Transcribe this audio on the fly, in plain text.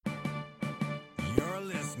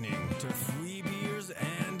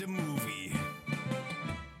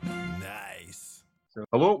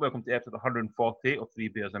Hello, welcome to episode 148 of Three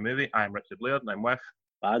Bears a Movie. I'm Richard Laird and I'm with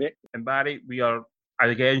Barry. And Barry. We are,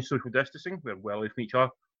 again, social distancing. We're well away from each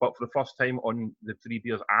other, but for the first time on the Three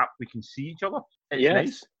Bears app, we can see each other. It's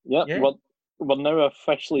nice. Yep. Yeah. We're now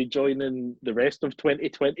officially joining the rest of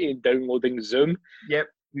 2020 and downloading Zoom. Yep.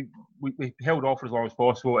 We held off for as long as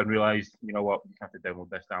possible and realised, you know what, you have to download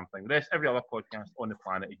this damn thing. Every other podcast on the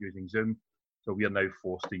planet is using Zoom, so we are now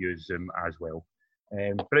forced to use Zoom as well.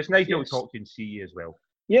 But it's nice to be able to talk to you and see you as well.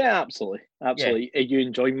 Yeah, absolutely. Are you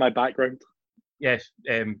enjoying my background? Yes,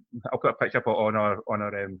 I'll put a picture up on our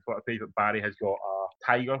Twitter page, but Barry has got a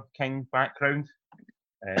Tiger King background.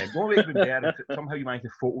 What would have been better if somehow you managed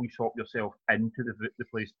to Photoshop yourself into the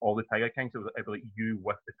place of the Tiger King, so it was like you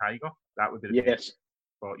with the tiger. That would be the best.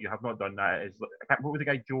 But you have not done that. What was the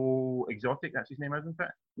guy, Joe Exotic? That's his name, isn't it?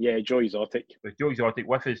 Yeah, Joe Exotic. With Joe Exotic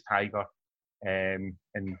with his tiger. And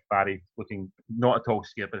Barry looking not at all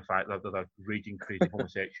scared by the fact that there's a raging crazy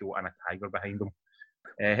homosexual and a tiger behind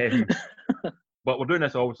him. But we're doing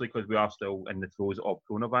this obviously because we are still in the throes of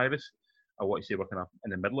coronavirus. I want to say we're kind of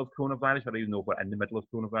in the middle of coronavirus. I don't even know if we're in the middle of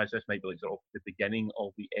coronavirus. This might be like sort of the beginning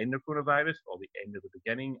of the end of coronavirus or the end of the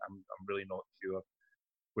beginning. I'm really not sure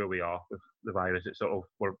where we are with the virus. It's sort of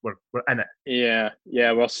we're in it.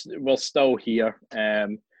 Yeah, we're still here.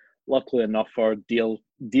 Luckily enough, our dear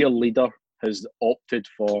leader has opted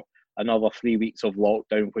for another 3 weeks of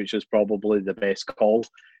lockdown, which is probably the best call,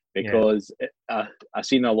 because I've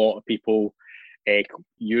seen a lot of people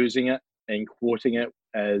using it and quoting it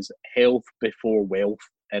as health before wealth,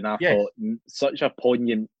 and I thought such a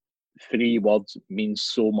poignant 3 words means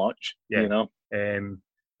so much. You know. I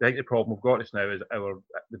think the problem we've got just now is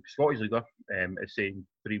the Scottish leader is saying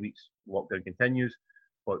 3 weeks lockdown continues,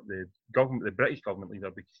 but the British government leader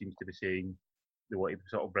seems to be saying they want to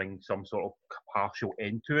sort of bring some sort of partial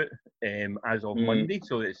end to it as of Monday.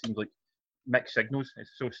 So it seems like mixed signals.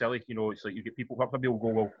 It's so silly, you know. It's like you get people. Some people go,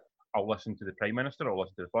 "Well, I'll listen to the Prime Minister, or I'll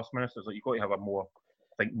listen to the First Minister." It's like you've got to have a more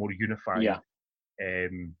unified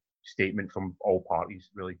statement from all parties,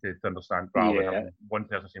 really, to understand. Rather than having one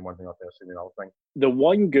person saying one thing, other person saying another thing. The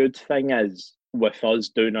one good thing is with us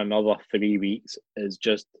doing another 3 weeks is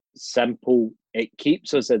just simple. It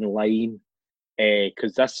keeps us in line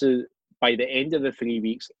because this is. By the end of the 3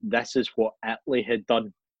 weeks, this is what Italy had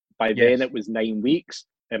done. By then, it was 9 weeks.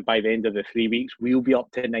 And by the end of the 3 weeks, we'll be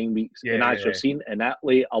up to 9 weeks. And as you've seen, in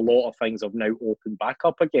Italy, a lot of things have now opened back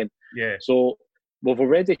up again. Yeah. So we've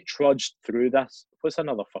already trudged through this. What's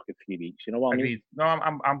another fucking 3 weeks? You know what I mean? No,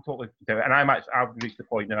 I'm totally... And I've reached the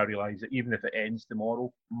point now I realise that even if it ends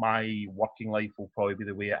tomorrow, my working life will probably be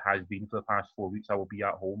the way it has been for the past 4 weeks. I will be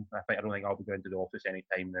at home. I don't think I'll be going to the office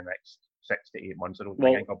anytime in the next 6 to 8 months. I don't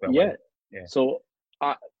think I'll be away. Yeah. So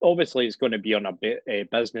obviously it's going to be on a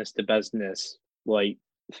business to business like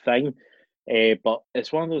thing, but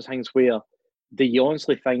it's one of those things where do you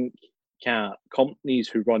honestly think companies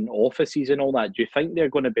who run offices and all that, do you think they're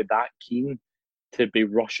going to be that keen to be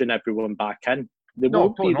rushing everyone back in? They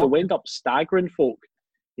won't be. They'll end up staggering folk,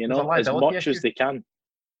 you know, as much as they can.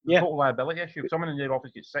 Total liability issue. If someone in your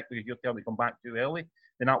office gets sick because you're telling them to come back too early,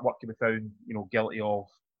 then that work can be found, guilty of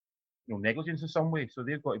negligence in some way. So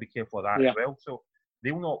they've got to be careful of that as well. So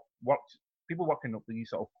they will not work. People working in these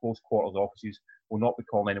sort of close quarters offices will not be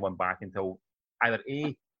calling anyone back until either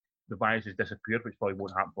A, the virus has disappeared, which probably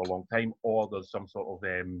won't happen for a long time, or there's some sort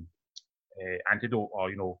of antidote,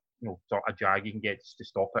 or sort of a jag you can get to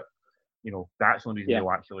stop it. That's the only reason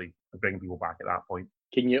they'll actually bring people back at that point.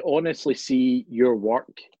 Can you honestly see your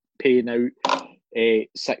work paying out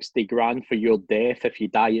 60 grand for your death if you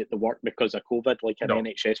die at the work because of COVID, like an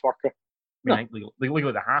NHS worker? I think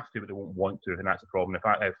legally they have to, but they won't want to, and that's the problem. If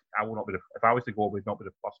I will not be if I was to go, I would not be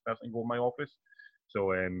the first person to go in my office.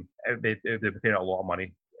 So they'd be paying a lot of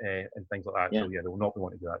money and things like that. So they will not be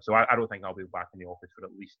wanting to do that. So I don't think I'll be back in the office for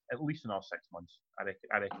at least another 6 months. I reckon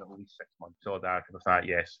at least 6 months. Solidarity with that,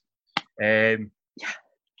 yes. And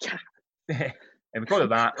because of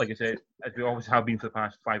that, like I said, as we always have been for the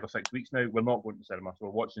past 5 or 6 weeks now, we're not going to cinema, so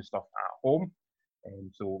we're watching stuff at home.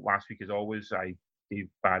 So last week, as always, I gave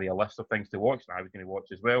Barry a list of things to watch that I was going to watch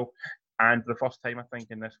as well. And for the first time, I think,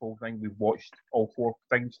 in this whole thing, we've watched all 4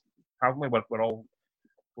 things, haven't we? We've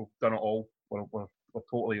done it all. We're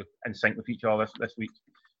totally in sync with each other this week.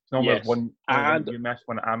 It's not there's one you missed,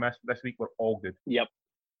 one I missed. This week, we're all good. Yep.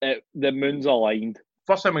 The moon's aligned.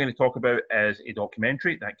 First thing we're going to talk about is a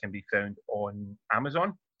documentary that can be found on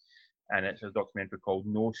Amazon, and it's a documentary called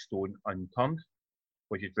No Stone Unturned,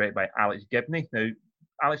 which is directed by Alex Gibney. Now,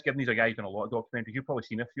 Alex Gibney's a guy who's done a lot of documentaries. You've probably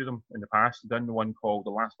seen a few of them in the past. He's done the one called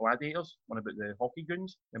The Last Gladiators, one about the hockey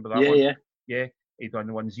goons. Remember that one? Yeah. Yeah. He's done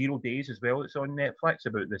the one 0 Days as well. It's on Netflix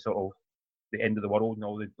about the sort of the end of the world and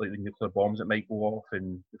all the nuclear bombs that might go off,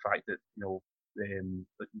 and the fact that the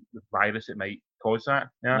virus that might cause that.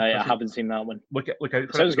 Yeah, I haven't seen that one. Look out for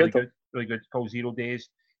it. Sounds Really good, good, really good. It's called 0 Days.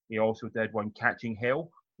 He also did one, Catching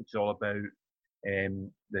Hell, which is all about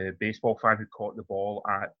the baseball fan who caught the ball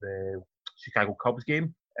at the Chicago Cubs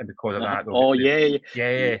game, and because of that,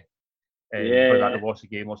 Yeah. because of that, they lost the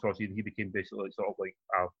game. Also, he became basically sort of like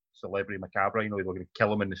a celebrity macabre. They were going to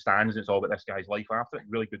kill him in the stands. It's all about this guy's life after it.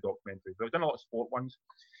 Really good documentary. But I've done a lot of sport ones.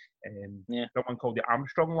 Got one called The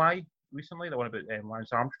Armstrong Lie recently. The one about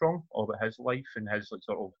Lance Armstrong, all about his life and his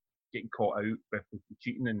sort of getting caught out with the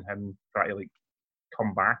cheating and him trying to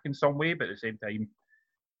come back in some way, but at the same time,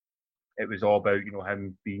 it was all about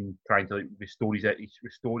him being trying to restore his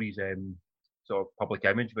sort of public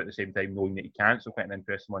image, but at the same time knowing that he can't. So quite an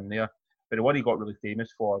interesting one there. But the one he got really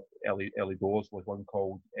famous for early doors was one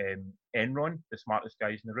called Enron, the smartest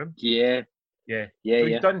guys in the room. Yeah. So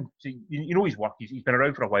he's done. So his work. He's been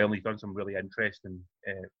around for a while, and he's done some really interesting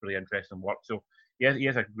work. So he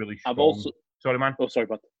has a really strong. Sorry, man. Oh, sorry,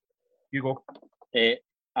 bud. You go.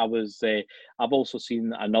 I've also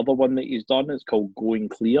seen another one that he's done. It's called Going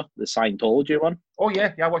Clear, the Scientology one. Oh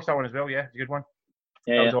yeah, I watched that one as well. Yeah, it's a good one.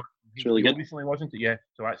 Yeah, it's really good. Recently, wasn't it? Yeah.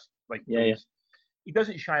 So that's yeah. He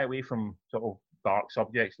doesn't shy away from sort of dark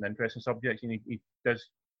subjects and interesting subjects, and he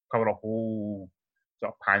does cover a whole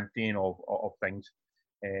sort of pantheon of things.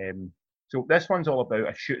 So this one's all about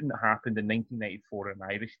a shooting that happened in 1994 in an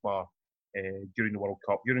Irish bar during the World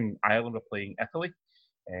Cup. During Ireland were playing Italy,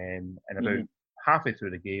 and about halfway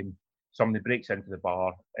through the game, somebody breaks into the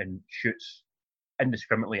bar and shoots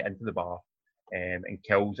indiscriminately into the bar and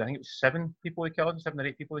kills. I think it was 7 people they killed, 7 or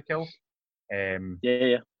 8 people they killed.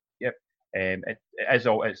 Yep. It's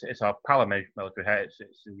a paramilitary hit.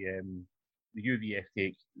 It's the UVF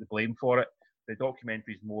take the blame for it. The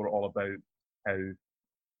documentary is more all about how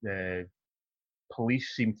the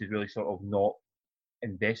police seem to really sort of not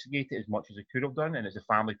investigate it as much as they could have done, and as a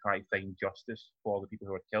family try to find justice for the people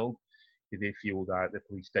who were killed, because they feel that the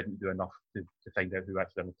police didn't do enough to find out who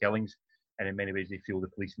actually done the killings, and in many ways they feel the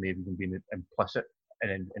police may have even been implicit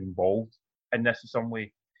and involved in this in some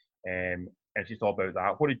way. And it's just all about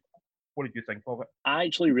that. What did you think of it? I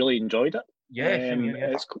actually really enjoyed it.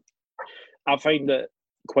 Yeah, I find it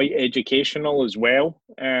quite educational as well.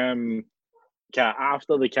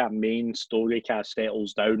 After the main story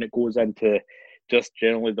settles down, it goes into just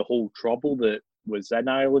generally the whole trouble that was in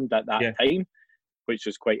Ireland at that time, which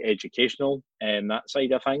is quite educational and that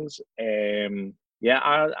side of things.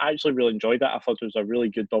 I actually really enjoyed it. I thought it was a really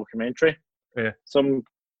good documentary. Yeah.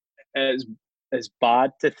 It's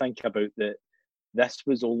bad to think about that this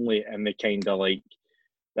was only in the kind of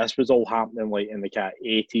this was all happening in the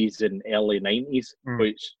 80s and early 90s,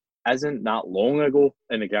 which isn't that long ago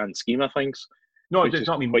in the grand scheme of things. No, it's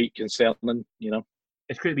not quite concerning,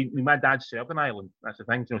 It's crazy. My dad served in Ireland. That's the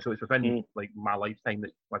thing, so it's within my lifetime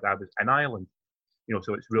that my dad was in Ireland.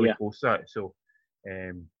 So it's really close to it. So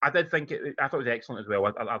I did think I thought it was excellent as well.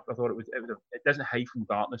 I thought it doesn't hide from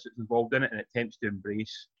darkness that's involved in it, and it attempts to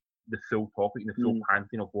embrace the full topic and the full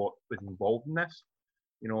pantheon of what was involved in this.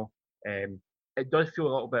 It does feel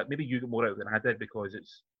a little bit, maybe you get more out of it than I did, because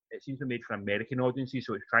it seems to be made for American audiences,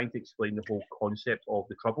 so it's trying to explain the whole concept of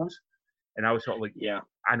the Troubles. And I was sort of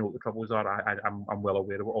I know what the Troubles are. I'm well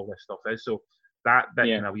aware of what all this stuff is. So that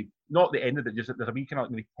bit, not the end of it, just there's a wee kind of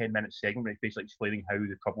maybe 10-minute segment where it's basically explaining how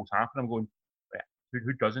the Troubles happen. I'm going,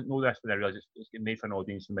 who doesn't know this? But I realise it's getting made for an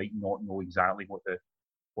audience who might not know exactly what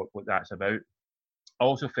that's about. I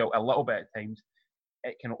also felt a little bit at times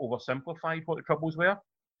it kind of oversimplified what the Troubles were.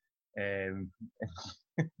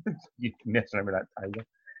 You can mess around with that tiger.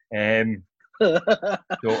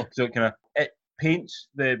 So it paints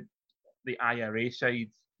the IRA side,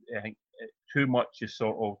 I think, too much as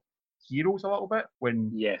sort of heroes a little bit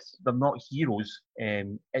when they're not heroes.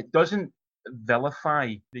 It doesn't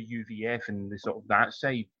vilify the UVF and the sort of that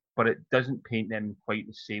side, but it doesn't paint them in quite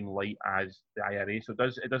the same light as the IRA. So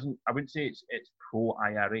it doesn't. I wouldn't say it's pro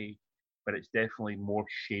IRA, but it's definitely more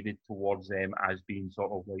shaded towards them as being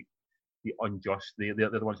sort of like the unjust. They're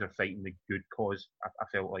the ones who are fighting the good cause. I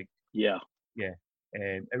felt like it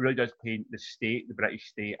really does paint the state, the British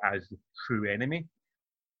state, as the true enemy,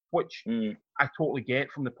 which I totally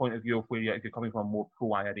get from the point of view of where if you're coming from a more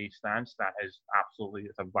pro-IRA stance. That is absolutely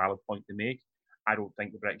a valid point to make. I don't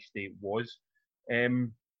think the British state was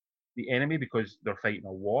the enemy, because they're fighting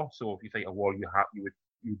a war. So if you fight a war, you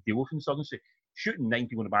deal with insurgency. Shooting 9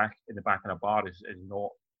 people in the back in a bar is not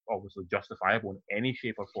obviously justifiable in any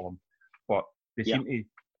shape or form. But they seem to,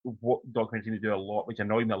 what documentaries seem to do a lot, which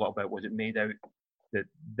annoyed me a little bit, was it made out that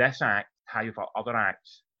this act tied with other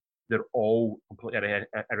acts they're all completely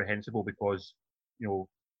irrehensible because,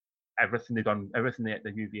 everything they done, everything that the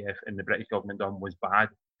UVF and the British government done was bad,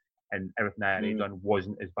 and everything the IRA done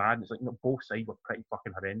wasn't as bad. And it's like, both sides were pretty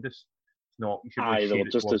fucking horrendous. It's not, you should really They were shade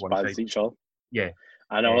it just towards as one bad side. as each other. Yeah.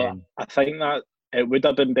 I know. I think that it would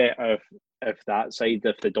have been better if that side,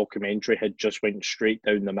 if the documentary had just went straight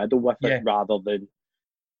down the middle with it, rather than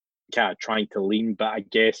kind of trying to lean. But I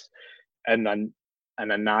guess in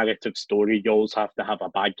a narrative story, you always have to have a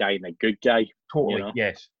bad guy and a good guy. Totally,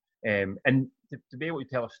 yes. And to be able to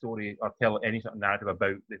tell a story or tell any sort of narrative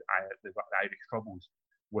about the Irish Troubles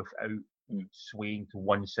without swaying to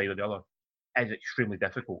one side or the other is extremely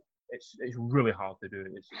difficult. It's really hard to do.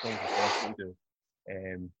 It's almost impossible to do.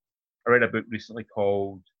 I read a book recently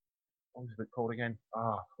called, what was the book called again?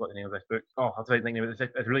 I forgot the name of this book. I'll try to think of it.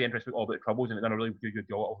 It's a really interesting book all about the Troubles, and it's done a really good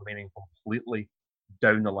job of remaining completely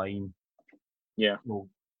down the line. Yeah.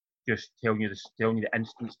 Just telling you the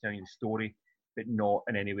instance, telling you the story, but not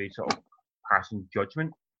in any way sort of passing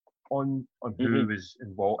judgment on who was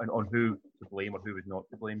involved and on who to blame or who was not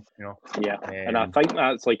to blame. Yeah, and I think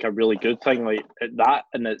that's like a really good thing. Like that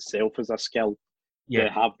in itself is a skill. To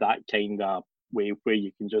have that kind of way where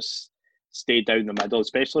you can just stay down the middle,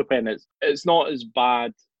 especially when it's not as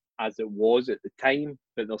bad as it was at the time,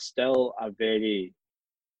 but there's still a very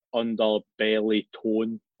underbelly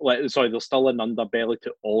tone. There's still an underbelly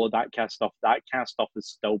to all of that kind of stuff. That kind of stuff is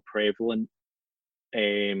still prevalent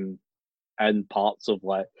in parts of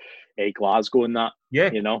Glasgow and that. Yeah.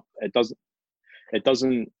 It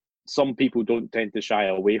doesn't, some people don't tend to shy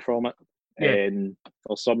away from it. Yeah. And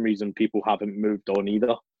for some reason people haven't moved on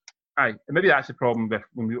either. Aye, and maybe that's the problem with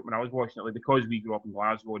when I was watching it, because we grew up in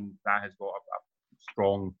Glasgow and that has got a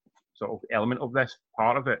strong sort of element of this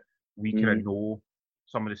part of it. We kind of know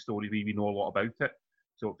some of the story, we know a lot about it.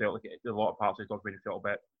 So it felt like a lot of parts of the documentary felt a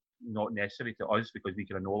bit not necessary to us because we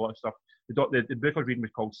kind of know a lot of stuff. The book I was reading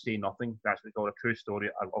was called Say Nothing. That's called A True Story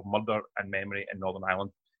of Murder and Memory in Northern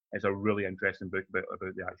Ireland. It's a really interesting book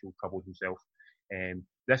about the actual Troubles himself.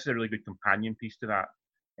 This is a really good companion piece to that.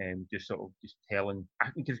 Just telling. I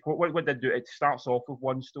think what they do, it starts off with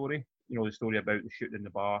one story, the story about the shooting in the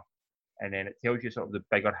bar, and then it tells you sort of the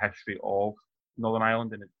bigger history of Northern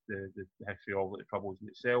Ireland and the history of the Troubles in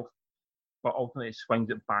itself. But ultimately, it swings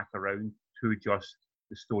it back around to just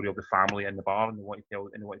the story of the family in the bar, and they want to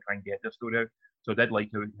try and get their story out. So I did like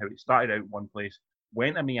how it started out one place,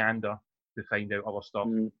 went a meander to find out other stuff,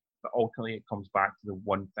 but ultimately it comes back to the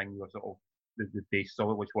one thing, sort of the base of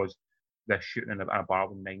it, which was this shooting in a bar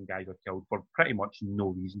when 9 guys were killed for pretty much no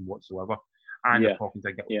reason whatsoever. And they're talking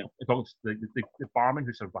to the barman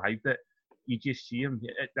who survived it. You just see him;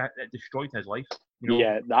 it destroyed his life.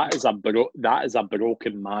 Yeah, that is a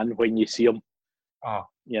broken man when you see him.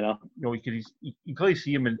 You clearly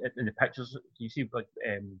see him in the pictures. You see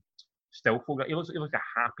still photo. He looks like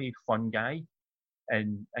a happy, fun guy,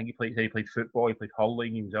 and he played football, he played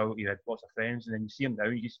hurling, he had lots of friends, and then you see him now,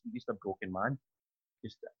 he's just a broken man.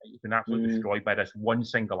 He's been absolutely destroyed by this one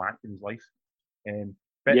single act in his life.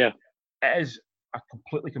 But it is a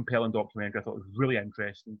completely compelling documentary. I thought it was really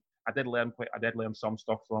interesting. I did learn some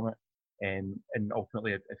stuff from it, and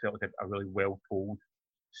ultimately it felt like a really well told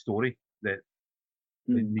story that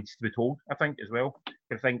needs to be told. I think as well.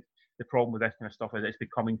 I think the problem with this kind of stuff is it's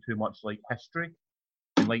becoming too much like history,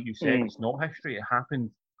 and like you said, it's not history. It happened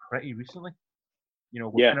pretty recently. In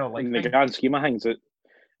the grand scheme of things,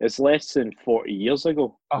 it's less than 40 years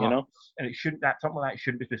ago. And it shouldn't. Something like that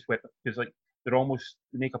shouldn't be swept because they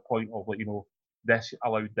make a point of this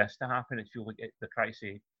allowed this to happen. It feels like they're trying to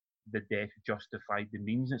say the death justified the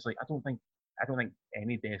means. It's like I don't think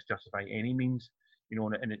any deaths justify any means.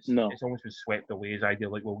 And it's almost been swept away as idea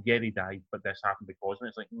Gary died, but this happened because of it.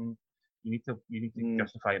 It's like you need to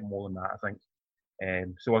justify it more than that. I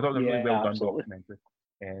think. So I thought it was a really well done documentary.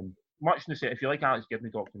 Much in the same, if you like Alex Gibney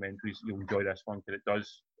documentaries, you'll enjoy this one because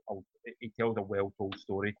it tells a well told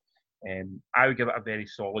story. I would give it a very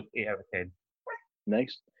solid 8 out of 10.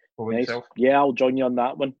 Nice. Yeah, I'll join you on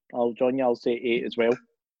that one. I'll say 8 as well.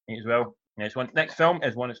 8 as well. Next film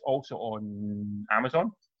is one that's also on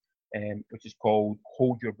Amazon, which is called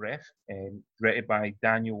Hold Your Breath, directed by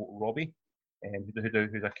Daniel Robbie, who's a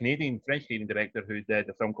French-Canadian director who did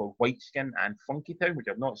a film called White Skin and Funky Town, which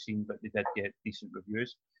I've not seen, but they did get decent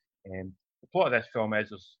reviews. The plot of this film is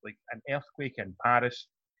there's an earthquake in Paris.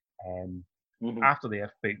 After the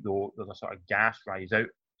earthquake, though, there's a sort of gas rise out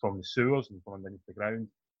from the sewers and from underneath the ground,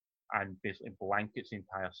 and basically blankets the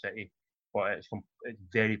entire city. But it's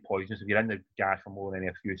very poisonous. If you're in the gas for more than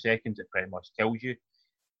a few seconds, it pretty much kills you.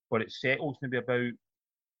 But it settles maybe about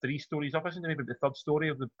 3 stories up, isn't it? Maybe the 3rd story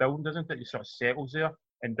of the building, doesn't it? It sort of settles there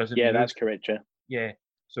and doesn't. Yeah, that's correct. Yeah.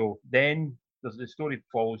 So then there's the story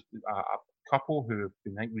follows a couple who have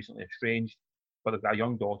been, I think, recently estranged, but they've got a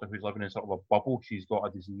young daughter who's living in sort of a bubble. She's got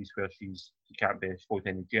a disease where she can't be exposed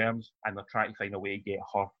to any germs, and they're trying to find a way to get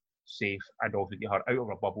her safe and also get her out of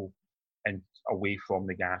her bubble and away from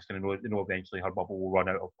the gas. And they know eventually her bubble will run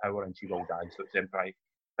out of power and she will die. So it's them trying to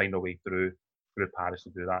find a way through Paris to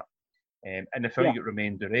do that. In the film, you get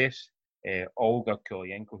Romain Duris, Olga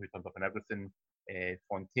Kurylenko, who turns up in everything,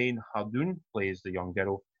 Fontaine Hardoun plays the young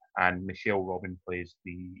girl, and Michelle Robin plays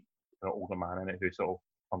the older man in it, who sort of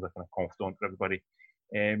comes a kind of confidant for everybody.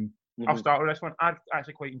 I'll start with this one. I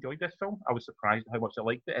actually quite enjoyed this film. I was surprised at how much I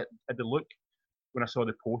liked it. It had the look, when I saw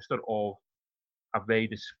the poster, of a very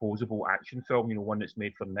disposable action film, one that's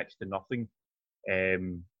made for next to nothing,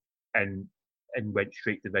 and went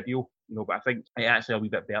straight to video, but I think it actually a wee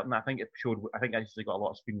bit better than that. I think it actually got a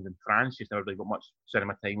lot of screens in France, just never really got much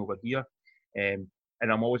cinema time over here. And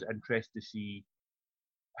I'm always interested to see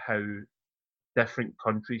how different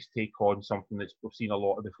countries take on something that we've seen a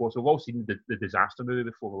lot of before. So we've all seen the disaster movie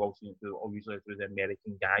before. We've all seen it usually through the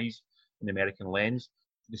American guys and the American lens.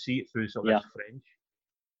 To see it through sort of this French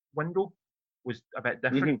window was a bit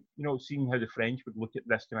different. Seeing how the French would look at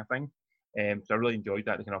this kind of thing. So I really enjoyed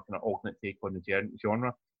that, the kind of alternate take on the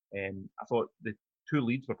genre. I thought the two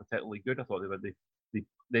leads were particularly good. I thought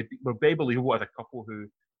they were very believable as a couple who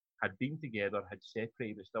had been together, had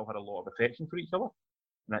separated, but still had a lot of affection for each other.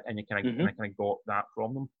 And you kind of got that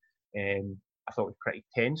from them. I thought it was pretty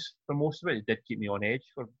tense for most of it. It did keep me on edge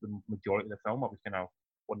for the majority of the film. I was kind of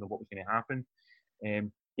wondering what was going to happen.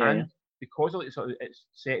 And because it's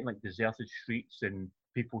set in like deserted streets and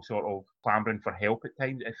people sort of clambering for help at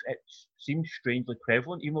times, it seemed strangely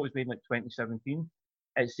prevalent, even though it was made in like 2017.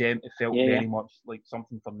 It felt very much like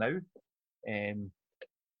something for now.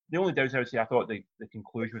 The only downside I would say, I thought the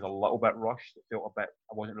conclusion was a little bit rushed. It felt a bit,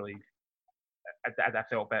 I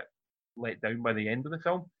felt a bit let down by the end of the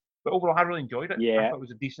film. But overall, I really enjoyed it. I thought it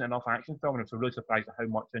was a decent enough action film, and I was really surprised at how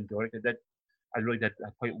much I enjoyed it. I really did. I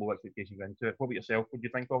had quite low expectations into it. What about yourself? What did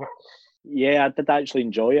you think of it? Yeah, I did actually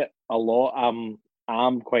enjoy it a lot.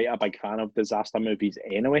 I'm quite a big fan of disaster movies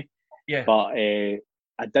anyway. Yeah. But I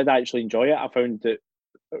did actually enjoy it. I found that,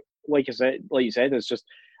 like you said, it's just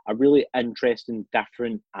a really interesting,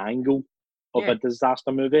 different angle of a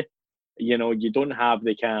disaster movie. You don't have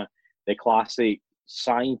the classic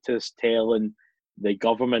scientist telling the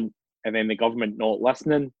government, and then the government not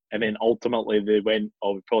listening, and then ultimately they went,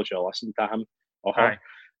 "Oh, we probably should have listened to him or her,"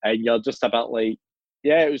 and you're just a bit like,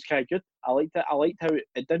 "Yeah, it was kind of good. I liked it. I liked how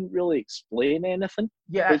it didn't really explain anything,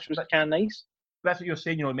 which was kind of nice." That's what you're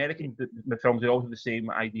saying. American the films, they all have the same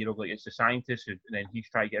idea of like it's the scientist, and then he's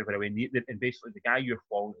trying to get everybody away. And basically, the guy you're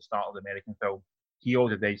following at the start of the American film, he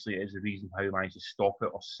always eventually is the reason how he managed to stop it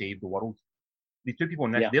or save the world. The two people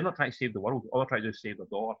in this, they're not trying to save the world. All they're trying to do is save their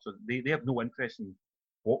daughter. So they have no interest in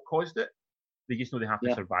what caused it. They just know they have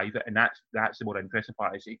to survive it, and that's the more interesting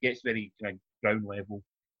part. Is it gets very kind of ground level,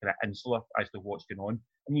 kind of insular as to what's going on.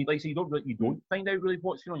 And you you don't find out really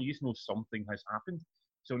what's going on. You just know something has happened.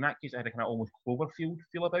 So in that case, I had a kind of almost Cloverfield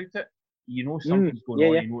feel about it. You know something's going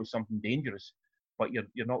on. You know it's something dangerous, but you're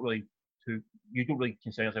not really you don't really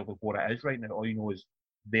concern yourself with what it is right now. All you know is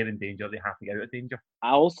they're in danger. They have to get out of danger.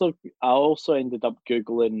 I also ended up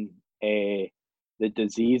googling the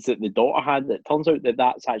disease that the daughter had. It turns out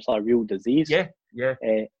that's actually a real disease. Yeah.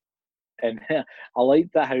 And I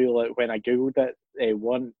liked that how, like, when I googled it,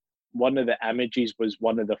 one of the images was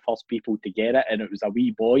one of the first people to get it, and it was a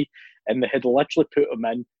wee boy, and they had literally put him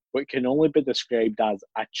in what can only be described as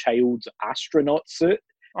a child's astronaut suit.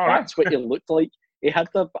 That's what he looked like. He had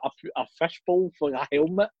a fishbowl for a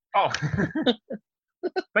helmet. Oh.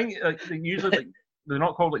 I think usually like they're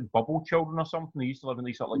not called like bubble children or something. They used to live in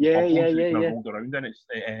these sort of like bubbles that you kind of rolled around in. It's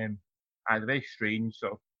a very strange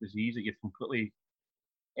sort of disease that you're completely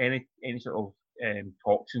any sort of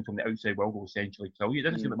toxin from the outside world will essentially kill you. It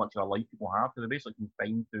doesn't seem like much of a life people have, because they're basically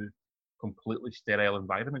confined to completely sterile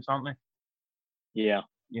environments, aren't they? Yeah.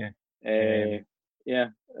 Yeah,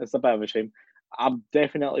 it's a bit of a shame. I'm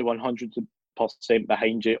definitely 100%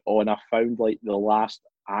 behind you on. I found like the last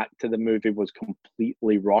act of the movie was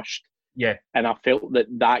completely rushed. Yeah. And I felt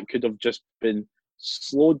that could have just been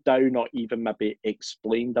slowed down or even maybe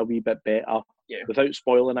explained a wee bit better without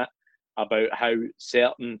spoiling it, about how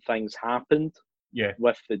certain things happened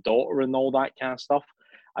with the daughter and all that kind of stuff.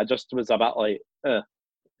 I just was a bit like,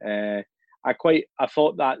 I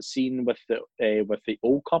thought that scene with the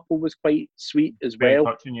old couple was quite sweet as well. Very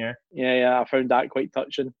touching, yeah. Yeah, I found that quite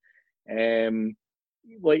touching.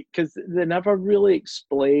 Like, because they never really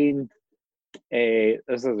explained. This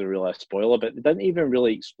isn't really a spoiler, but they didn't even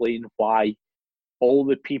really explain why all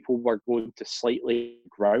the people were going to slightly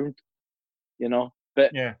ground, you know.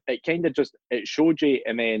 But Yeah, it kind of just it showed you,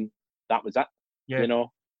 and then that was it, yeah. you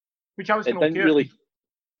know. Which I was It kind of didn't okay really.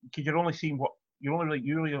 because you're only seeing what you only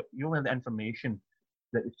have the information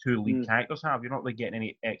that the two lead Mm, characters have. You're not really getting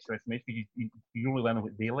any extra information because you only learn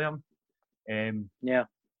what they learn. yeah.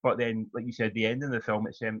 But then, like you said, the end of the film,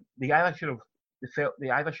 it's they either should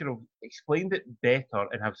have explained it better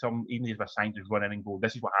and have some, even if a scientist run in and go,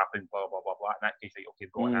 "This is what happened," blah blah blah blah. In that case, like, okay,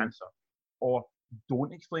 we've got an Mm, answer. Or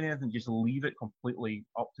don't explain anything, just leave it completely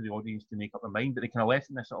up to the audience to make up their mind. But they kind of left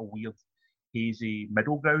in this sort of weird, hazy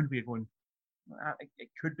middle ground where you're going, it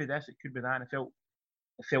could be this, it could be that. And it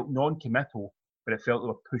felt non-committal, but it felt they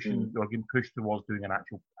were getting pushed towards doing an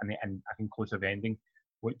a conclusive ending,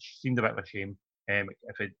 which seemed a bit of a shame. I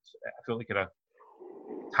felt like it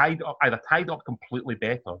either tied up completely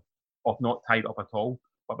better, or not tied up at all.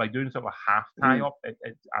 But by doing sort of a half tie mm, up,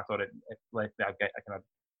 I thought it left me a kind of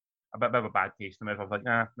a bit of a bad taste in my mouth. I was like,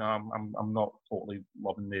 nah, no, I'm not totally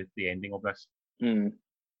loving the ending of this. mm.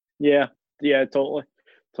 Yeah, yeah, totally,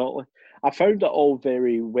 totally. I found it all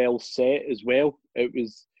very well set as well. It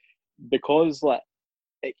was because like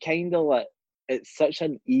it kind of like it's such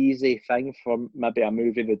an easy thing for maybe a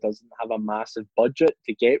movie that doesn't have a massive budget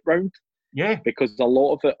to get round, Yeah, because a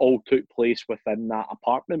lot of it all took place within that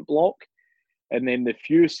apartment block. And then the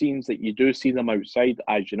few scenes that you do see them outside,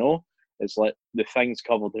 as you know, it's like the thing's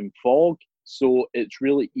covered in fog. So it's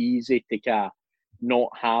really easy to not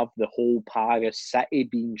have the whole Paris city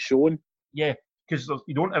being shown. yeah, because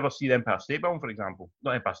you don't ever see the Empire State Building, for example.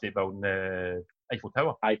 Not Empire State Building, the Eiffel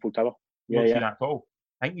Tower. Eiffel Tower. You Yeah, don't see yeah, that at all.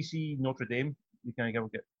 I think you see Notre Dame. You kind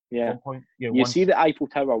of get yeah. one point. Yeah, You once. see the Eiffel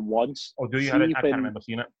Tower once. Or do you? See I can't when remember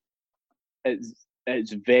seeing it.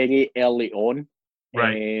 it's very early on.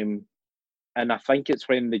 Right. And I think it's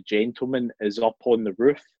when the gentleman is up on the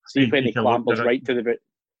roof. See He, when he he can look. clambers right to the.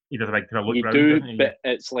 He does a big kind of look You round, do, doesn't he? Yeah.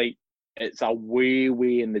 but it's like it's a way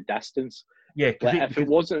in the distance. Yeah, Like if it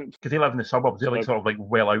wasn't, because they live in the suburbs, they're like sorry, sort of like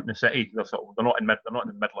well out in the city. They're not in the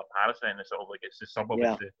middle of Paris, then it's sort of like it's the suburb,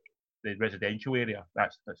 yeah, it's the residential area.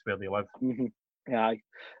 That's where they live. mm-hmm. Yeah,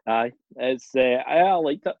 aye. It's I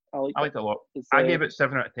liked it. I liked I it. liked it a lot. It's I gave it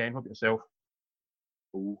 7 out of 10. What about yourself?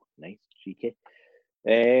 oh, nice, cheeky.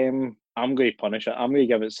 I'm going to punish it. I'm going to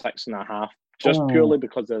give it 6.5, just Oh, purely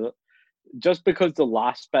because the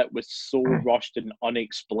last bit was so rushed and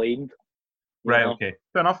unexplained. You right, know, okay,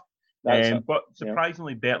 fair enough. that's it. But Yeah.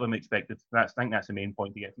 surprisingly better than expected. I think that's the main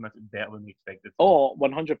point to get from this. It's better than expected. Oh,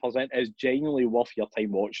 100%. It's genuinely worth your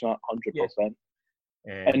time watching it. Yeah. 100%.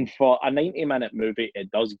 And for a 90-minute movie, it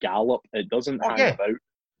does gallop. It doesn't Oh hang yeah, about.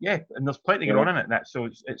 yeah, and there's plenty You going know. on in it. So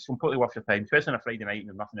it's completely worth your time, especially on a Friday night and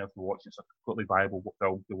there's nothing else to watch. It's a completely viable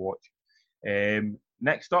film to watch.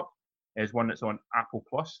 Next up is one that's on Apple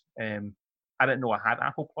Plus. I didn't know I had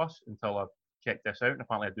Apple Plus until I checked this out, and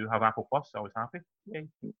apparently I do have Apple Plus, so I was happy. Yay.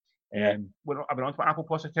 Yeah. I've been on to Apple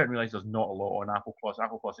Plus. I didn't realise there's not a lot on Apple Plus.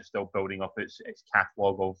 Apple Plus is still building up its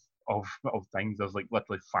catalogue of things. There's like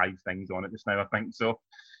literally 5 things on it just now, I think. So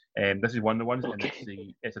this is one of the ones, Okay.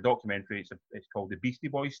 and it's a documentary. It's called The Beastie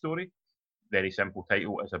Boys Story. Very simple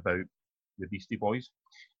title. It's about the Beastie Boys.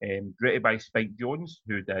 Directed by Spike Jonze,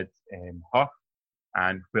 who did Her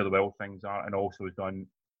and Where the Wild Things Are, and also has done,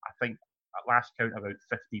 I think, at last count, about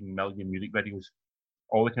 15 million music videos.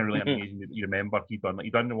 All the kind of really amazing that you remember. He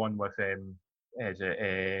done the one with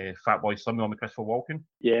Fatboy Slim, the one with Christopher Walken.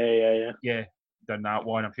 Yeah. Yeah, done that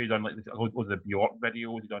one. I'm sure he's done like loads of the Bjork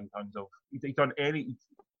videos. He's done tons of. He's done he's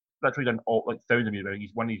literally done all like thousands of music.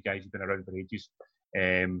 He's one of these guys who's been around for ages.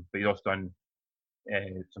 But he's also done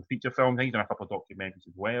some feature films. He's done a couple of documentaries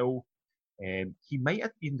as well. He might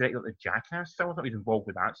have been directed the Jackass film. I thought he's involved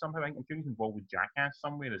with that somehow. I'm sure he's involved with Jackass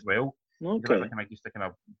somewhere as well. He's a bit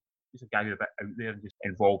of just a guy who's a bit out there and just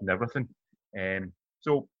involved in everything.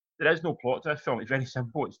 So there is no plot to this film. It's very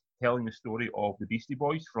simple. It's telling the story of the Beastie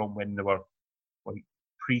Boys from when they were like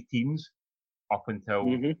pre-teens up until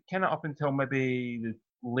maybe the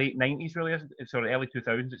late 90s, really. Sorry, early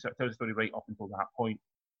 2000s. It tells the story right up until that point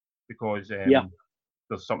because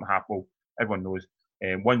there's something happened. Well, everyone knows.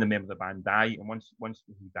 One of the members of the band died, and once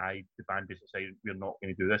he died, the band just decided we're not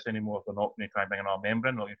going to do this anymore. They're not going to try and bring another member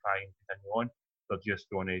in. They're going to try and continue on. They're just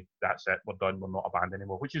going to, that's it, we're done. We're not a band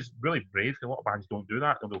anymore, which is really brave. A lot of bands don't do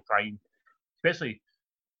that. They'll try and, especially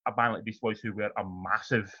a band like Beastie Boys, who were a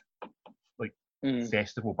massive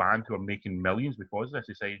festival band who are making millions because of this.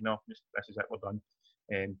 They say no, this is it. We're done.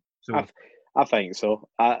 So I think so.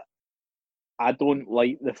 I don't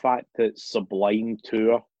like the fact that Sublime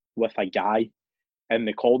tour with a guy, and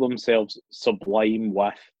they call themselves Sublime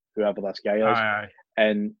with whoever this guy is. aye.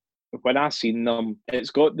 And when I seen them,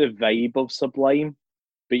 it's got the vibe of Sublime,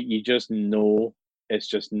 but you just know it's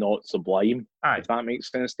just not sublime. Aye. If that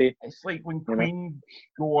makes sense to you. It's like when You know? Queen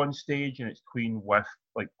go on stage and it's Queen with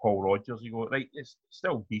like Paul Rodgers. You go, right, it's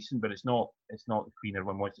still decent, but it's not the Queen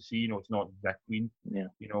everyone wants to see. You know, it's not the Queen. Yeah.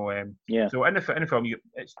 You know, Yeah. So in the film,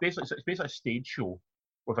 it's basically a stage show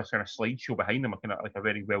with a kind of slideshow behind them, like a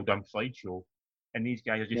very well done slideshow, and these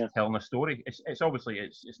guys are just telling a story. It's obviously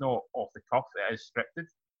it's not off the cuff. It is scripted,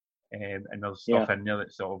 and there's stuff in there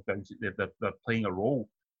that's sort of they're playing a role,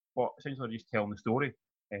 but essentially they're just telling the story.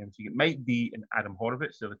 So you get Mike D and Adam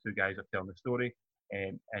Horovitz, they're the two guys that are telling the story,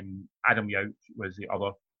 and Adam Yauch was the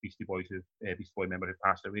other Beastie Boys Beastie Boy member who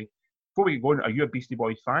passed away. Before we go on, are you a Beastie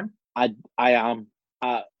Boys fan? I am.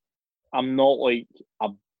 I'm not like a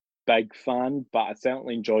big fan, but I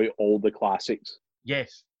certainly enjoy all the classics.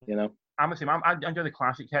 Yes. You know? I'm the same. I enjoy the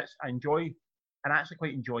classic hits. I actually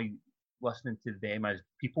quite enjoy listening to them as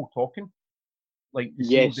people talking. Like, they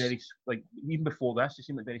seem very, like, even before this, they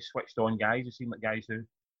seem like very switched on guys. They seem like guys who,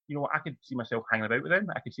 you know, I could see myself hanging about with them.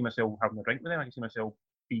 I could see myself having a drink with them. I could see myself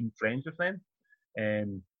being friends with them.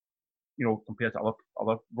 You know, compared to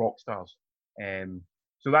other rock stars.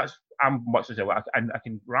 So I'm much as well. I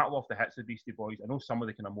can rattle off the hits of the Beastie Boys. I know some of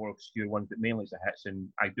the kind of more obscure ones, but mainly it's the hits. And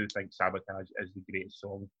I do think Sabotage is the greatest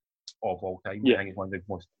song of all time. Yeah. I think it's one of the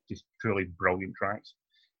most just truly brilliant tracks.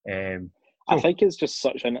 I think it's just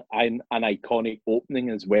such an iconic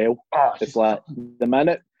opening as well. Oh, it's like the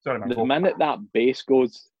minute that bass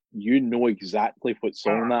goes, you know exactly what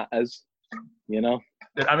song that is. You know.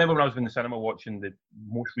 I remember when I was in the cinema watching the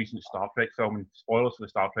most recent Star Trek film, and spoilers for the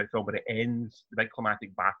Star Trek film, but it ends, the big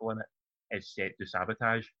climatic battle in it is set to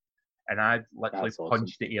Sabotage. And I literally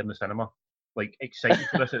punched the air in the cinema, like excited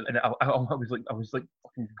for this. And I was like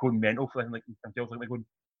fucking going mental for it. And like, I was like going,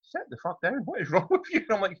 sit the fuck down, what is wrong with you?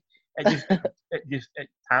 And I'm like, it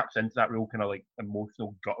taps into that real kind of like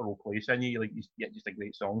emotional, guttural place in you. Like, just a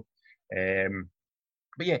great song.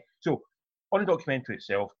 But yeah, so on the documentary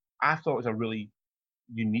itself, I thought it was a really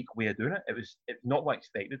unique way of doing it. It's not what I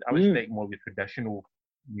expected. I was expecting more of a traditional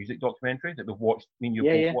music documentary that we've watched,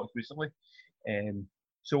 both watched recently.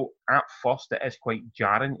 So at first it is quite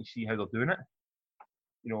jarring to see how they're doing it.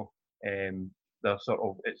 You know, they're sort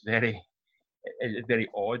of, it's very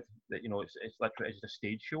odd that, you know, it's literally just a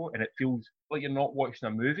stage show, and it feels like you're not watching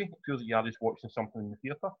a movie. It feels like you're just watching something in the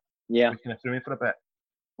theatre. Yeah. Which kind of threw me for a bit.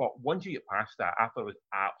 But once you get past that, I thought it was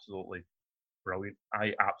absolutely brilliant.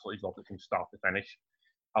 I absolutely loved it from start to finish.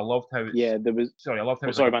 I loved how it's... Yeah, there was... Sorry, I loved how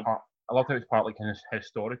it's man. I loved how it's part like kind of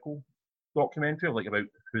historical documentary, like about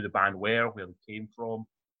who the band were, where they came from,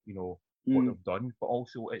 you know, what they've done. But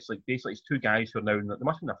also, it's like basically it's two guys who are now, they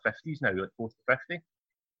must be in their 50s now, like close to 50,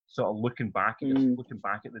 sort of looking back at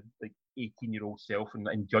the like 18-year-old self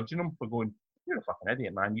and judging them for going, you're a fucking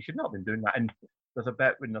idiot, man. You should not have been doing that. And there's a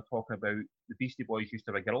bit when they're talking about the Beastie Boys used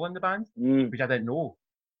to have a girl in the band, which I didn't know.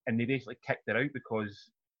 And they basically kicked her out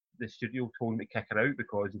because the studio told them to kick her out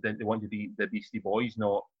because they wanted to be the Beastie Boys,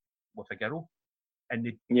 not with a girl. And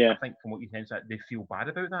I think from what you said, that they feel bad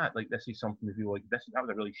about that. Like, this is something they feel like that was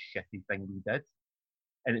a really shitty thing we did.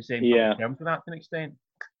 And it's in terms of that to an extent.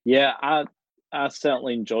 Yeah, I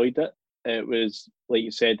certainly enjoyed it. It was, like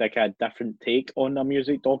you said, like a different take on a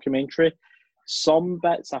music documentary. Some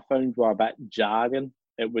bits I found were a bit jarring.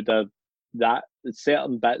 It would have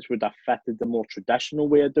certain bits would have fitted the more traditional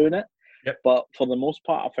way of doing it. Yep. But for the most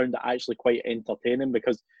part, I found it actually quite entertaining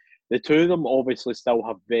because the two of them obviously still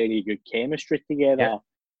have very good chemistry together,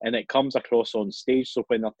 and it comes across on stage. So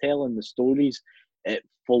when they're telling the stories, it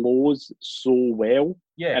flows so well.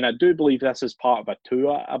 Yeah. And I do believe this is part of a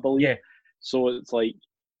tour, I believe. Yeah. So it's like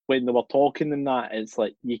when they were talking in that, it's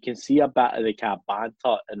like you can see a bit of the kind of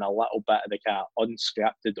banter and a little bit of the kind of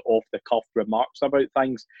unscripted, off the cuff remarks about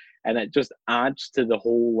things, and it just adds to the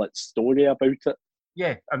whole story about it.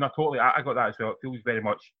 Yeah, and I got that as well. It feels very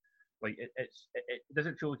much like it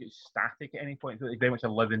doesn't feel like it's static at any point. It feels like very much a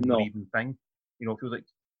living, breathing thing. You know, it feels like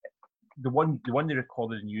the one they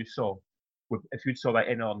recorded and you saw. If you saw that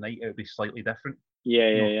in our night, it would be slightly different.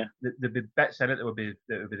 Yeah. There'd be bits in it that would be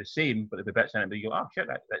the same, but there'd be bits in it that you go, oh shit,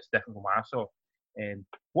 that's different from what I saw. And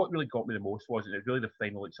what really got me the most was it really the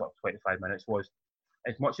final sort of 25 minutes was,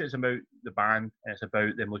 as much as it's about the band and it's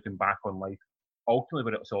about them looking back on life, ultimately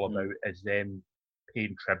what it's all about is them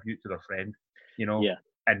paying tribute to their friend, you know? Yeah.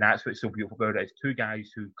 And that's what's so beautiful about it. It's two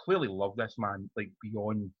guys who clearly love this man, like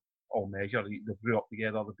beyond all measure. They grew up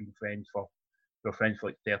together, they've been friends for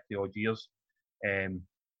like 30 odd years.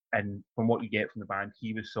 And from what you get from the band,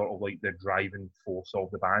 he was sort of like the driving force of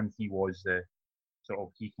the band. He was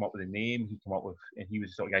he came up with the name, and he was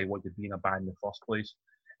the sort of guy who wanted to be in a band in the first place.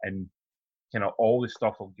 And kind of all the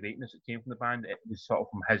stuff of greatness that came from the band, it was sort of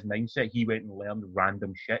from his mindset. He went and learned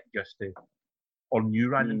random shit just to or new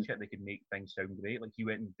random shit, they could make things sound great. Like he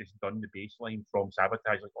went and just done the bass line from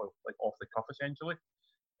Sabotage, like off the cuff essentially,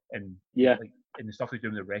 and and the stuff he's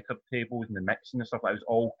doing with the record tables and the mixing and stuff, that was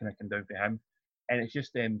all kind of come down to him. And it's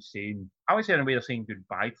just them saying, I would say in a way they're saying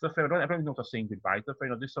goodbye to their friend. I don't even know if they're saying goodbye to their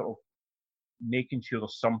friend. They're just sort of making sure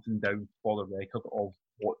there's something down for the record of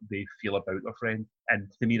what they feel about their friend.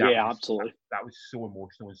 And to me, absolutely. That was so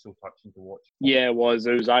emotional and so touching to watch. Yeah, it was.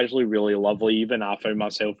 It was actually really lovely. Even I found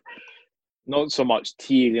myself not so much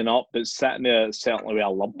tearing up, but sitting there certainly with a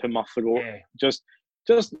lump in my throat. Yeah.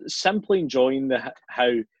 Just simply enjoying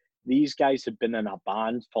how these guys had been in a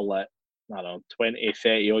band for like, I don't know, 20,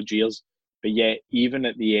 30 odd years. But yet, even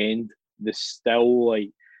at the end, they still, like,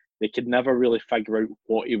 they could never really figure out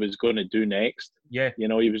what he was going to do next. Yeah. You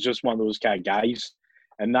know, he was just one of those kind of guys.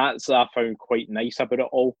 And that's I found quite nice about it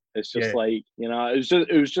all. It's just like, you know,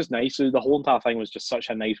 it was just nice. The whole entire thing was just such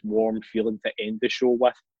a nice, warm feeling to end the show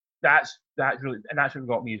with. That's really, and that's what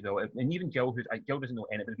got me as well. And even Jill, Jill doesn't know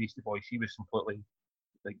anything about the Beastie Boys. She was completely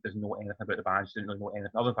like doesn't know anything about the band. She didn't really know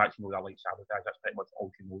anything. Other than the fact she knows I like Sabotage. That's pretty much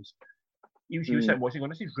all she knows. Even she was sitting watching,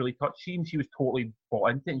 going, "This is really touching." She was totally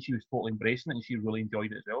bought into it, and she was totally embracing it, and she really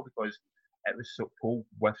enjoyed it as well because it was so told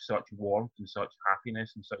with such warmth and such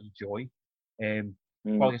happiness and such joy.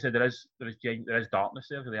 Like I said, there is darkness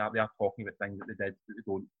there. They are talking about things that they did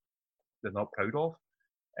that they're not proud of.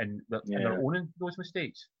 And they're owning those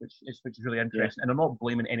mistakes, which is really interesting. And they're not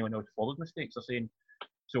blaming anyone else for those mistakes. They're saying,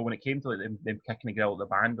 so when it came to like them kicking the girl at the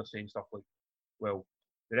band, they're saying stuff like, well,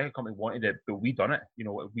 the record company wanted it, but we done it. You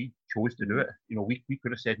know, we chose to do it. You know, we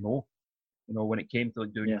could have said no. You know, when it came to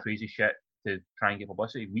like doing crazy shit to try and get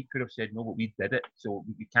publicity, we could have said no, but we did it. So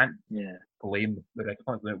we can't blame the record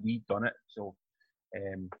company. We done it. So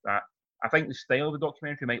that I think the style of the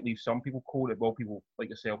documentary might leave some people cold. Well, people like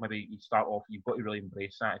yourself, maybe you start off, you've got to really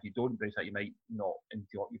embrace that. If you don't embrace that, you might not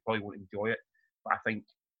enjoy. You probably won't enjoy it. But I think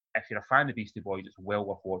if you're a fan of Beastie Boys, it's well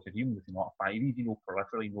worth watching. Even if you're not a fan, even if you know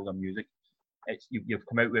peripherally know their music, it's you've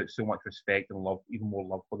come out with so much respect and love, even more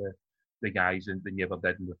love for the guys than you ever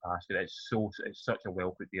did in the past. It's such a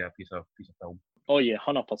well put together piece of film. Oh yeah,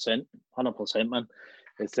 100%, man.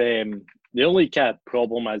 It's the only kind of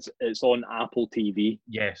problem is it's on Apple TV.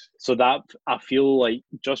 Yes. So that I feel like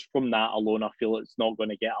just from that alone, I feel it's not going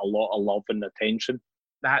to get a lot of love and attention.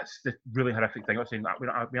 That's the really horrific thing. I was saying that when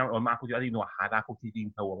I on Apple TV, I didn't know I had Apple TV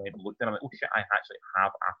until I went and looked at it. I'm like, oh shit, I actually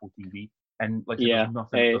have Apple TV. And like, there's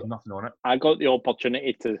nothing on it. I got the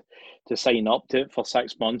opportunity to sign up to it for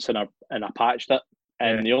 6 months, and I patched it.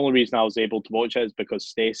 And the only reason I was able to watch it is because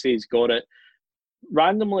Stacey's got it.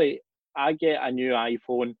 Randomly, I get a new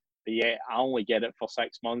iPhone, but yet I only get it for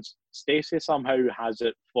 6 months. Stacey somehow has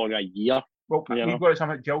it for a year. Well, we've got it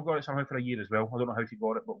somehow. Jill got it somehow for a year as well. I don't know how she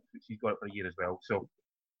got it, but she's got it for a year as well. So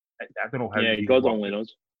I don't know how. Yeah, God only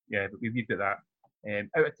knows. Yeah, but we've got that.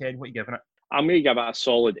 Out of 10, what are you giving it? I'm going to give it a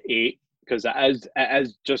solid 8 because it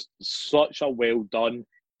is just such a well done,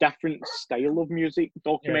 different style of music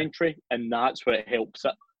documentary, and that's what helps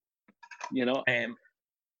it. You know.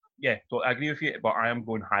 Yeah, so I agree with you, but I am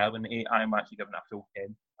going higher than 8. I am actually giving it a full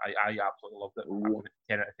 10. I absolutely loved it. I'm giving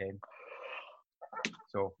it 10 out of 10.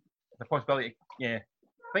 So the possibility, I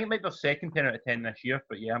think it might be the second 10 out of 10 this year,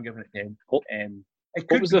 but yeah, I'm giving it 10. What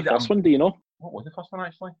was the first one? Do you know? What was the first one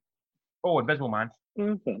actually? Oh, Invisible Man.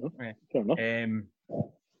 Fair enough.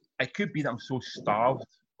 It could be that I'm so starved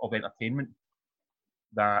of entertainment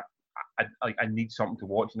that I need something to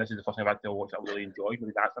watch, and this is the first time I've had to watch that I really enjoyed.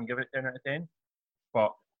 Maybe that's I'm giving it 10 out of 10.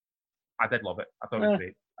 But I did love it. I thought it was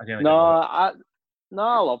great. I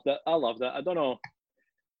loved it. I don't know.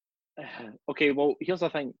 Okay, well, here's the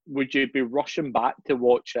thing. Would you be rushing back to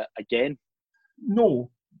watch it again?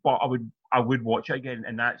 No, but I would watch it again,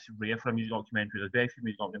 and that's rare for a music documentary. There's very few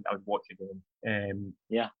music documentaries I would watch again.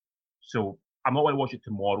 So I'm not going to watch it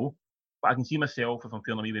tomorrow, but I can see myself if I'm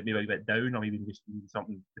feeling maybe a bit down, or maybe just need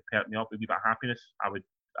something to perk me up, maybe a bit of happiness.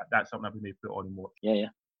 That's something I would maybe put on and watch. Yeah.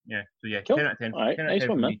 So yeah, cool. 10 out of 10. All right, 10 out of 10 nice for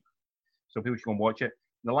one, me. man. So people should go and watch it.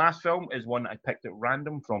 The last film is one I picked at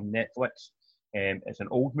random from Netflix. It's an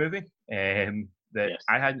old movie that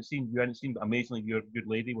I hadn't seen, you hadn't seen, but amazingly, your good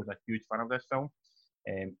lady was a huge fan of this film.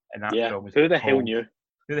 And that film is Who the hell knew?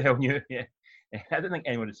 Who the hell knew? Yeah. I didn't think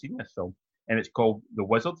anyone had seen this film. And it's called The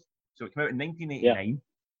Wizard. So it came out in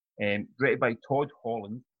 1989, directed by Todd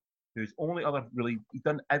Holland, whose only other he's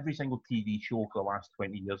done every single TV show for the last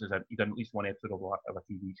 20 years. He's done at least one episode of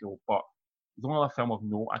a TV show, but the only other film of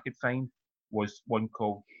note I could find was one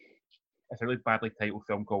called, it's a really badly titled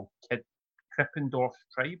film called Krippendorf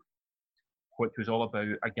Tribe, which was all about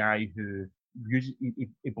a guy who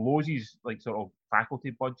he blows his like sort of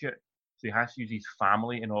faculty budget, so he has to use his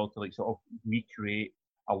family in order to like sort of recreate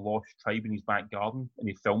a lost tribe in his back garden, and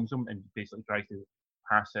he films them and basically tries to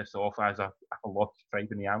pass this off as a lost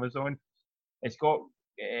tribe in the Amazon. It's got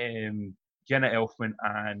Jenna Elfman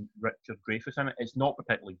and Richard Dreyfuss in it. It's not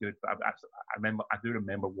particularly good, but I do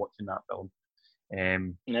remember watching that film.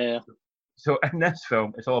 Yeah. So in this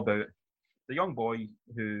film, it's all about the young boy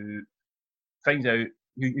who finds out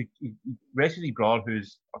he rescues his brother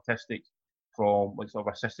who's autistic from like sort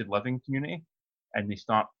of assisted living community, and they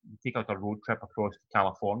take like a road trip across to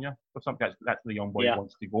California or something. That's where the young boy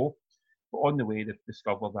wants to go. But on the way, they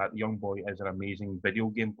discover that the young boy is an amazing video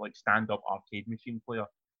game, like stand-up arcade machine player,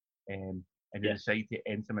 and they decide to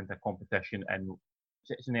enter him into a competition. And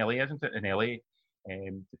it's in LA, isn't it? In LA,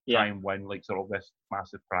 to try and win like sort of this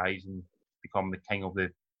massive prize and become the king of the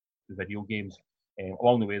video games.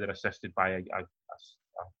 Along the way, they're assisted by a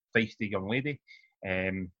feisty young lady,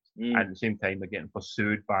 and at the same time, they're getting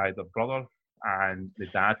pursued by their brother and the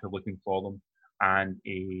dad who are looking for them, and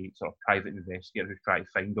a sort of private investigator who's trying to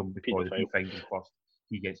find them because if he finds them first,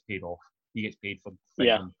 he gets paid off. He gets paid for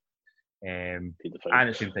finding them. And at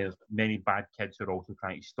the same time, there's many bad kids who are also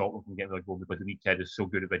trying to stop them from getting their goal because the wee kid is so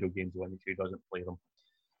good at video games, the one who doesn't play them.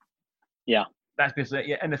 Yeah. That's basically it.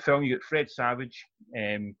 Yeah, in the film, you got Fred Savage,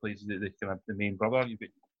 plays the kind of the main brother. You've got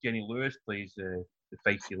Jenny Lewis, plays the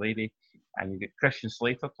feisty lady, and you get Christian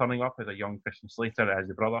Slater turning up as a young Christian Slater as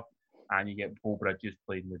the brother, and you get Beau Bridges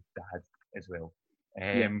playing the dad as well.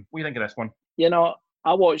 What do you think of this one? You know,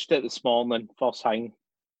 I watched it this morning, first thing,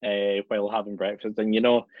 while having breakfast, and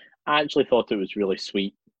I actually thought it was really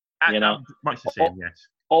sweet. Much the same, yes.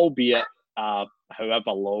 Albeit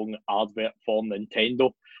however long advert for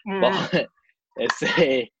Nintendo, but it's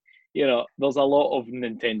there's a lot of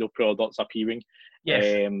Nintendo products appearing.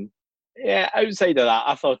 Yes. Outside of that,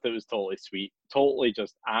 I thought it was totally sweet, totally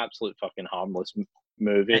just absolute fucking harmless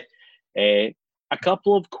movie. A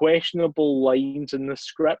couple of questionable lines in the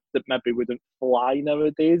script that maybe wouldn't fly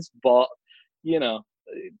nowadays, but it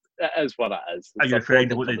is what it is. Are you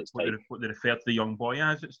afraid of what they refer to the young boy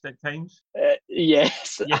as at times?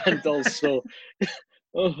 Yes, yeah. And also,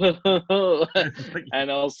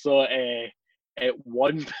 at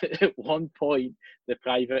one point, the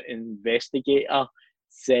private investigator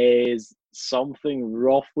says something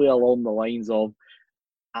roughly along the lines of,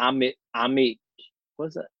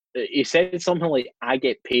 what's it? He said something like, "I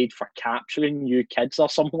get paid for capturing you kids," or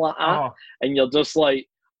something like that, and you're just like,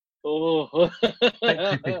 "Oh,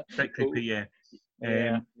 bit creepy, yeah."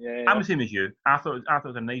 I'm the same as you. I thought it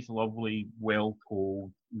was a nice, lovely,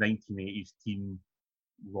 well-told 1980s teen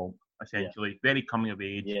romp, essentially. Very coming of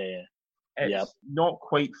age. It's not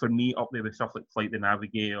quite for me up there with stuff like Flight the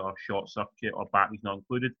Navigator or Short Circuit or Batteries Not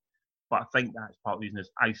Included, but I think that's part of the reason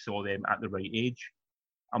is I saw them at the right age.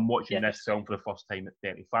 I'm watching this film for the first time at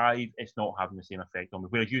 35. It's not having the same effect on me.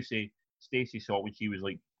 Whereas you say Stacey saw it when she was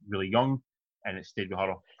like really young, and it stayed with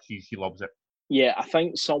her. She loves it. Yeah, I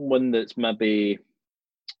think someone that's maybe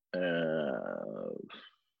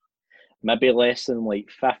less than like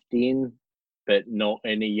 15, but not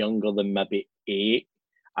any younger than maybe 8.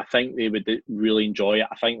 I think they would really enjoy it.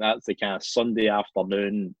 I think that's the kind of Sunday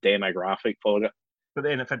afternoon demographic for it. But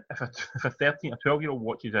then if a 12-year-old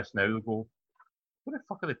watches this now, they'll go, what the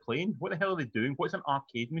fuck are they playing? What the hell are they doing? What's an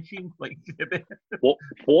arcade machine? Like,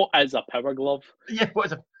 what is a Power Glove? Yeah, what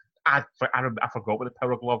is a? I forgot what the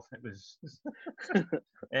Power Glove. It was.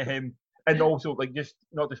 And also, like, just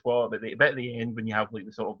not to spoil it, but the bit at the end when you have like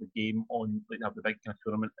the sort of the game on, like, they have the big kind of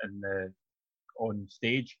tournament on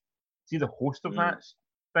stage. See the host of that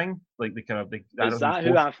thing, like the kind of the. Is that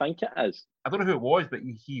who I think it is? I don't know who it was, but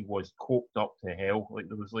he was coked up to hell. Like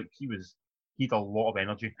there was like he had a lot of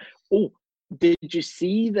energy. Oh, did you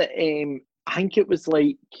see that? I think it was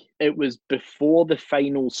before the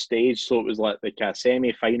final stage, so it was like the kind of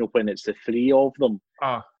semi-final when it's the 3 of them.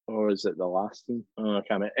 Or is it the last one? Oh, I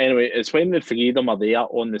can't remember. Anyway, it's when the 3 of them are there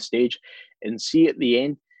on the stage, and see at the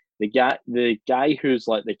end, the guy who's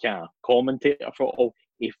like the kind of commentator for all,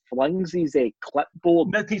 he flings his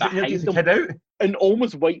clipboard behind him out and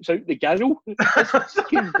almost wipes out the gazelle. That's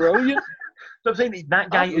fucking brilliant. So I'm saying that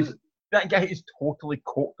guy is totally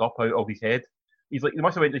coked up out of his head. He's like, they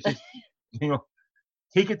must have went to just,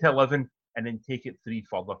 take it to 11 and then take it 3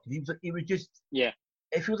 further. He was just, it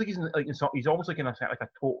feels like he's almost like in a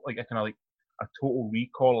total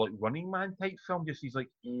recall, like Running Man type film. Just he's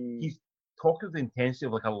talking of the intensity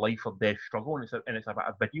of like a life or death struggle, and it's about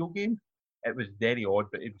a video game. It was very odd,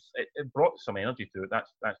 but it brought some energy to it. That's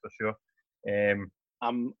for sure.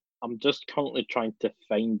 I'm just currently trying to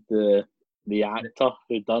find the actor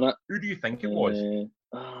who done it. Who do you think it was?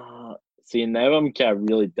 See, now I'm kind of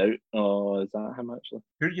really doubt. Oh, is that him actually?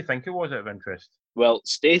 Who do you think it was out of interest? Well,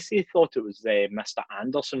 Stacey thought it was Mr.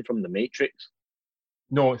 Anderson from The Matrix.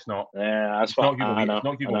 No, it's not. Yeah, that's It's what not Hugo. I know. It's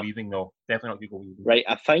not Hugo I know. Weaving, no. Definitely not Hugo Weaving. Right,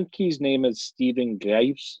 I think his name is Stephen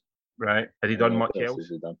Graves. Right. Has he done much What else? has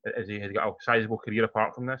he done? Has he got a sizable career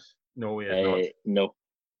apart from this? No, he has not. No.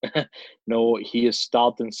 No, he has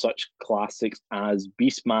starred in such classics as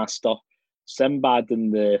Beastmaster, Sinbad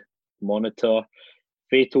and the Monitor,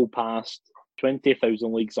 Fatal Past,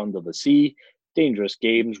 20,000 Leagues Under the Sea, Dangerous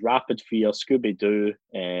Games, Rapid Fear, Scooby-Doo,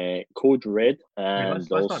 Code Red, and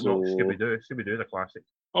Let's also... not knock Scooby-Doo. Scooby-Doo is a classic.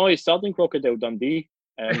 Oh, he starred in Crocodile Dundee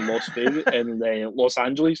in Las Vegas, in Los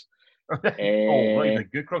Angeles. Oh, not even the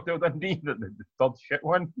good Crocodile Dundee, the third shit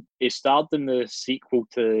one. He starred in the sequel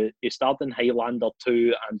to... He starred in Highlander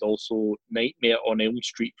 2 and also Nightmare on Elm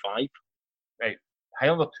Street 5. Right.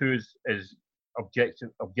 Highlander 2 is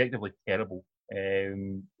objectively terrible.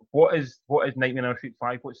 What is Nightmare on Elm Street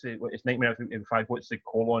 5? It's Nightmare on Elm Street 5? What's the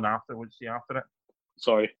colon after? What's the after it?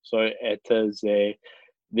 Sorry, it is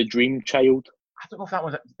The Dream Child. I don't know if that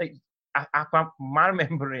was like. My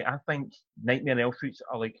memory, I think Nightmare on Elm Street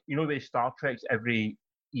are like, you know, the Star Trek's every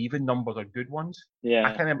even numbers are good ones. Yeah, I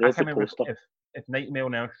can't remember if Nightmare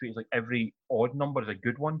on Elm Street is like every odd number is a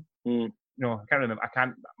good one. No, I can't remember.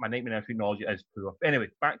 My Nightmare on Elm Street knowledge is poor. Anyway,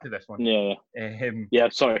 back to this one. Yeah,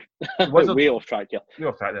 sorry. Wizards, way off track here. Way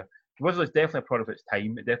off track there. Wizards is definitely a product of its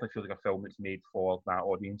time. It definitely feels like a film that's made for that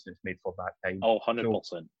audience. It's made for that time. Oh, 100%.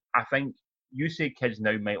 So I think you say kids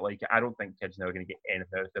now might like it. I don't think kids now are going to get anything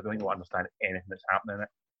out of it. I don't think they'll understand anything that's happening in it.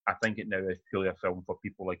 I think it now is purely a film for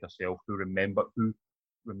people like yourself who remember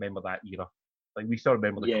that era. Like we still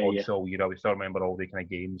remember the console era. We still remember all the kind of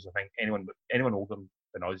games. I think anyone older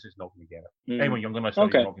than us is not going to get it. Anyone younger than us is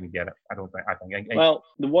not going to get it. I think. Well,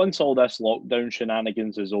 once all this lockdown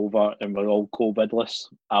shenanigans is over and we're all COVIDless,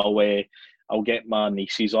 I'll get my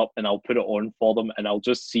nieces up and I'll put it on for them and I'll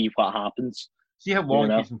just see what happens. See how long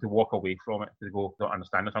it takes them to walk away from it. To go, don't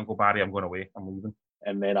understand this, Uncle Barry. I'm going away. I'm leaving.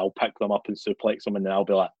 And then I'll pick them up and suplex them, and then I'll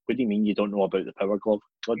be like, "What do you mean you don't know about the Power Glove?"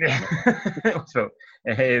 So,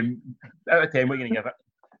 out of 10, what are you going to give it?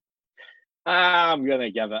 I'm going to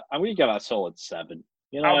give it a solid 7.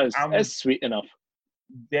 You know, it's sweet enough.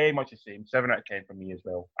 Very much the same. 7 out of 10 for me as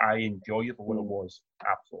well. I enjoy it for what it was.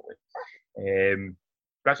 Absolutely.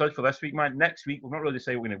 That's all for this week, man. Next week, we've not really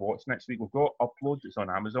decided what we're going to watch next week. We've got Upload. It's on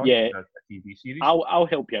Amazon. Yeah. It's a TV series. I'll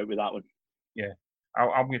help you out with that one. Yeah.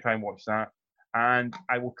 I'm going to try and watch that. And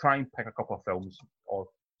I will try and pick a couple of films or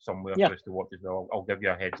somewhere for us to watch as well. I'll give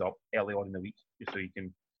you a heads up early on in the week just so you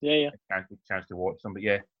can have a chance to watch them. But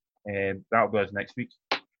yeah, that'll be us next week.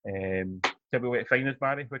 Tell me where to find us,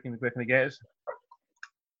 Barry. Where can they get us?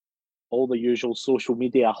 All the usual social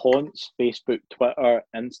media haunts: Facebook, Twitter,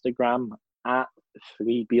 Instagram, at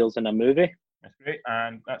 3 Beers in a Movie. That's great.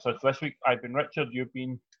 And that's us for this week. I've been Richard. You've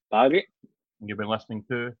been Barry. And you've been listening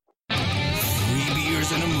to 3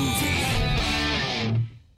 Beers in a Movie.